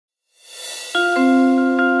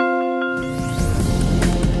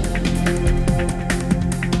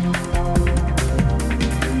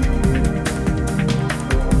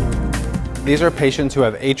These are patients who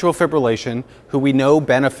have atrial fibrillation, who we know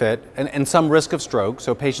benefit, and some risk of stroke,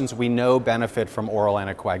 so patients we know benefit from oral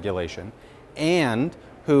anticoagulation, and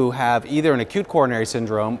who have either an acute coronary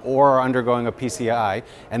syndrome or are undergoing a PCI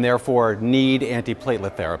and therefore need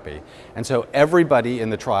antiplatelet therapy. And so everybody in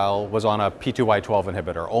the trial was on a P2Y12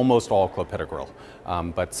 inhibitor, almost all clopidogrel,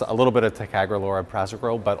 but a little bit of ticagrelor and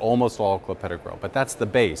prasugrel, but almost all clopidogrel. But that's the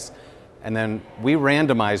base. And then we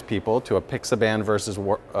randomized people to apixaban versus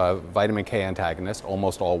vitamin K antagonist,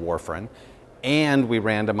 almost all warfarin, and we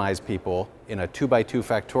randomized people in a 2x2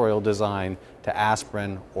 factorial design to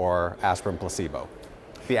aspirin or aspirin placebo.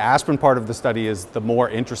 The aspirin part of the study is the more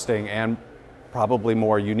interesting and probably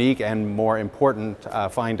more unique and more important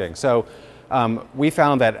finding. So we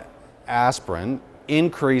found that aspirin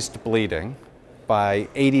increased bleeding by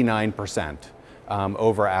 89%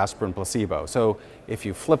 over aspirin placebo. So if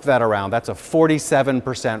you flip that around, that's a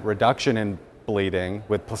 47% reduction in bleeding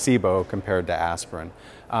with placebo compared to aspirin.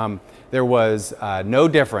 There was no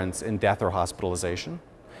difference in death or hospitalization,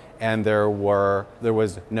 and there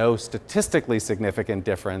was no statistically significant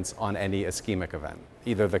difference on any ischemic event,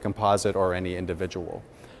 either the composite or any individual.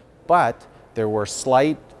 But there were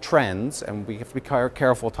slight trends, and we have to be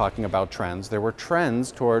careful talking about trends. There were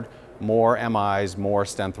trends toward more MIs, more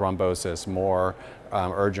stent thrombosis, more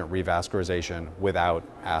urgent revascularization without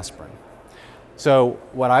aspirin. So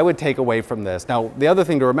what I would take away from this, now the other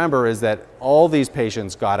thing to remember is that all these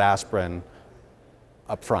patients got aspirin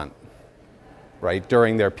up front, right,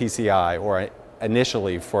 during their PCI or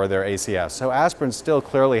initially for their ACS. So aspirin still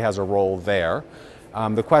clearly has a role there.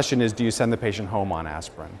 The question is, do you send the patient home on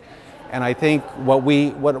aspirin? And I think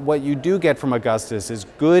what you do get from Augustus is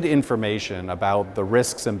good information about the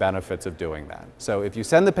risks and benefits of doing that. So if you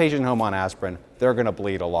send the patient home on aspirin, they're going to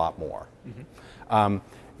bleed a lot more. Mm-hmm.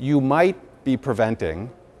 You might be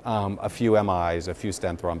preventing a few MIs, a few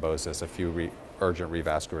stent thrombosis, a few urgent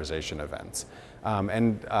revascularization events.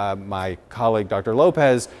 My colleague, Dr.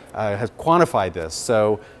 Lopez, has quantified this.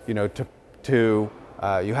 So, you know,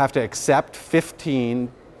 you have to accept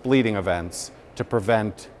 15 bleeding events to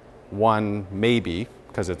prevent one, maybe,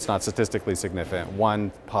 because it's not statistically significant, one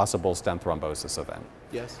possible stent thrombosis event.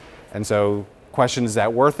 Yes. And so, question, is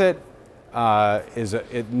that worth it?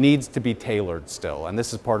 It needs to be tailored still, and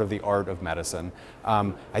this is part of the art of medicine.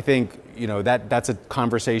 I think, you know, that's a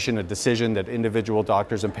conversation, a decision that individual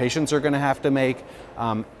doctors and patients are going to have to make,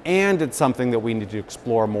 and it's something that we need to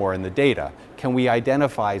explore more in the data. Can we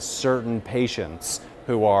identify certain patients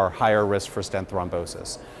who are higher risk for stent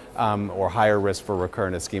thrombosis? Or higher risk for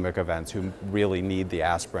recurrent ischemic events who really need the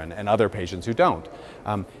aspirin, and other patients who don't.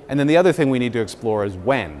 And then the other thing we need to explore is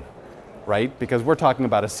when, right? Because we're talking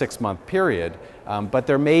about a 6-month period, but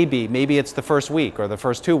there maybe it's the first week or the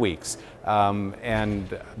first 2 weeks.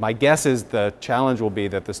 And my guess is the challenge will be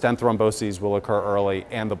that the stent thromboses will occur early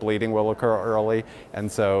and the bleeding will occur early,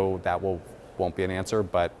 and so that won't be an answer,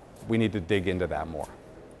 but we need to dig into that more.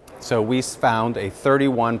 So we found a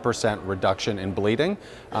 31% reduction in bleeding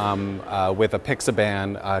with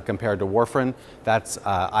apixaban compared to warfarin. That's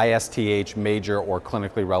ISTH major or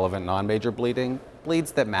clinically relevant non-major bleeding,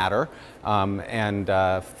 bleeds that matter, and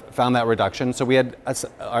found that reduction. So we had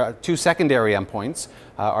our 2 secondary endpoints.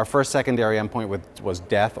 Our first secondary endpoint was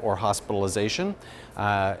death or hospitalization,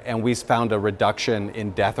 and we found a reduction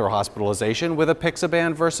in death or hospitalization with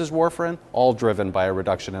apixaban versus warfarin, all driven by a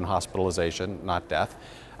reduction in hospitalization, not death.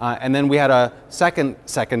 And then we had a second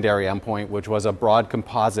secondary endpoint, which was a broad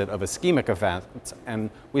composite of ischemic events, and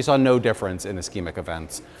we saw no difference in ischemic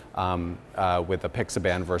events with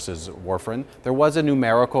apixaban versus warfarin. There was a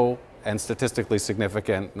numerical and statistically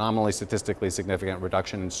significant, nominally statistically significant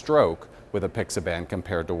reduction in stroke with apixaban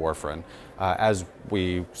compared to warfarin, as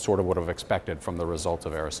we sort of would have expected from the results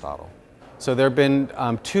of Aristotle. So there have been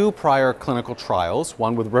 2 prior clinical trials,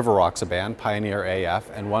 one with rivaroxaban, Pioneer AF,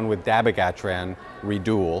 and one with dabigatran,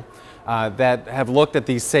 Redual, that have looked at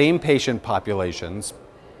these same patient populations,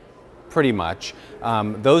 pretty much.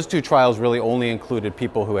 Those 2 trials really only included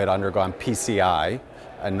people who had undergone PCI,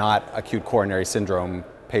 and not acute coronary syndrome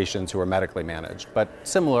patients who were medically managed, but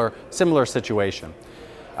similar situation.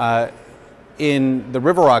 In the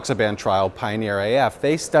rivaroxaban trial, Pioneer AF,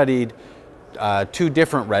 they studied 2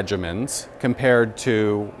 different regimens compared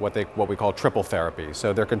to what we call triple therapy.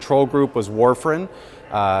 So their control group was warfarin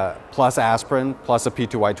plus aspirin plus a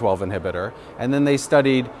P2Y12 inhibitor, and then they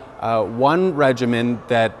studied one regimen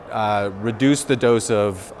that reduced the dose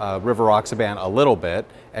of rivaroxaban a little bit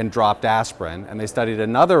and dropped aspirin, and they studied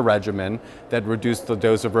another regimen that reduced the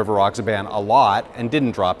dose of rivaroxaban a lot and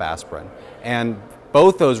didn't drop aspirin. And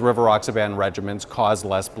both those rivaroxaban regimens caused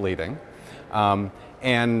less bleeding.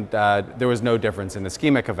 There was no difference in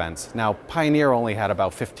ischemic events. Now, Pioneer only had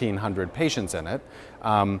about 1,500 patients in it,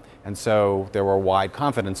 and so there were wide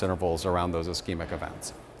confidence intervals around those ischemic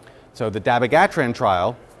events. So the dabigatran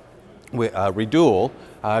trial, REDUAL,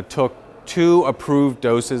 took 2 approved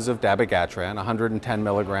doses of dabigatran, 110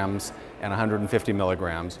 milligrams and 150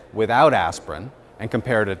 milligrams, without aspirin, and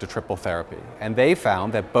compared it to triple therapy. And they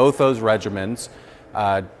found that both those regimens,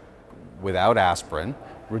 without aspirin,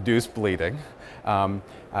 reduced bleeding,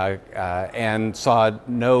 and saw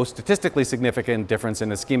no statistically significant difference in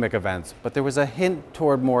ischemic events, but there was a hint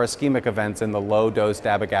toward more ischemic events in the low-dose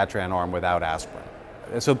dabigatran arm without aspirin.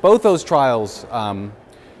 So both those trials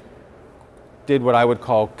did what I would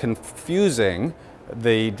call confusing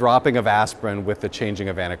the dropping of aspirin with the changing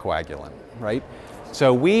of anticoagulant, right?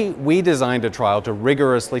 So we designed a trial to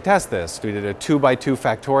rigorously test this. We did a 2x2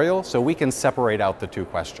 factorial, so we can separate out the 2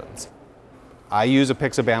 questions. I use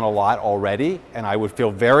apixaban a lot already, and I would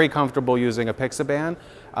feel very comfortable using apixaban.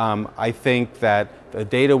 I think that the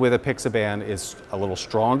data with apixaban is a little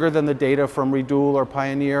stronger than the data from REDUAL or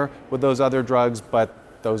Pioneer with those other drugs, but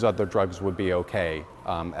those other drugs would be okay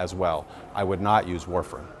as well. I would not use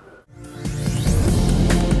warfarin.